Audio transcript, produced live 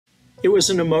It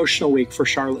was an emotional week for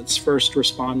Charlotte's first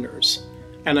responders,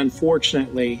 and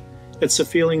unfortunately, it's a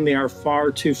feeling they are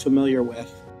far too familiar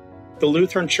with. The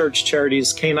Lutheran Church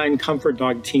Charities K9 Comfort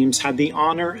Dog teams had the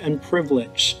honor and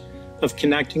privilege of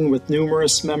connecting with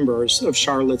numerous members of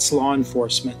Charlotte's law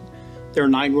enforcement, their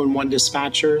 911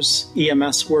 dispatchers,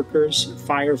 EMS workers,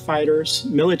 firefighters,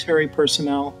 military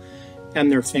personnel,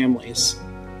 and their families.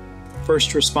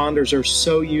 First responders are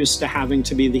so used to having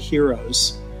to be the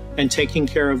heroes and taking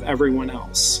care of everyone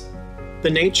else. The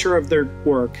nature of their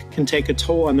work can take a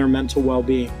toll on their mental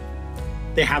well-being.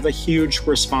 They have a huge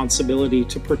responsibility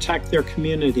to protect their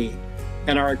community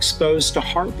and are exposed to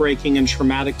heartbreaking and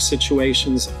traumatic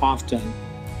situations often.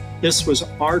 This was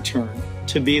our turn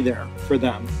to be there for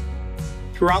them.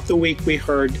 Throughout the week, we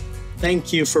heard,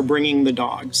 "Thank you for bringing the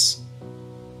dogs."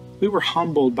 We were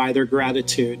humbled by their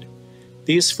gratitude.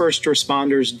 These first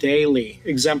responders daily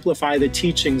exemplify the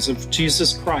teachings of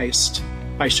Jesus Christ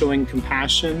by showing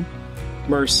compassion,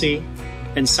 mercy,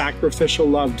 and sacrificial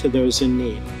love to those in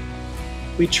need.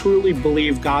 We truly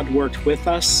believe God worked with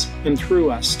us and through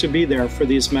us to be there for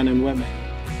these men and women.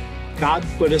 God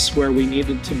put us where we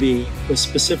needed to be with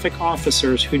specific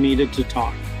officers who needed to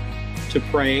talk, to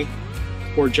pray,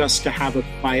 or just to have a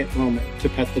quiet moment to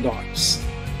pet the dogs.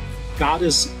 God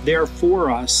is there for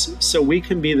us so we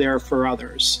can be there for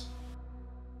others.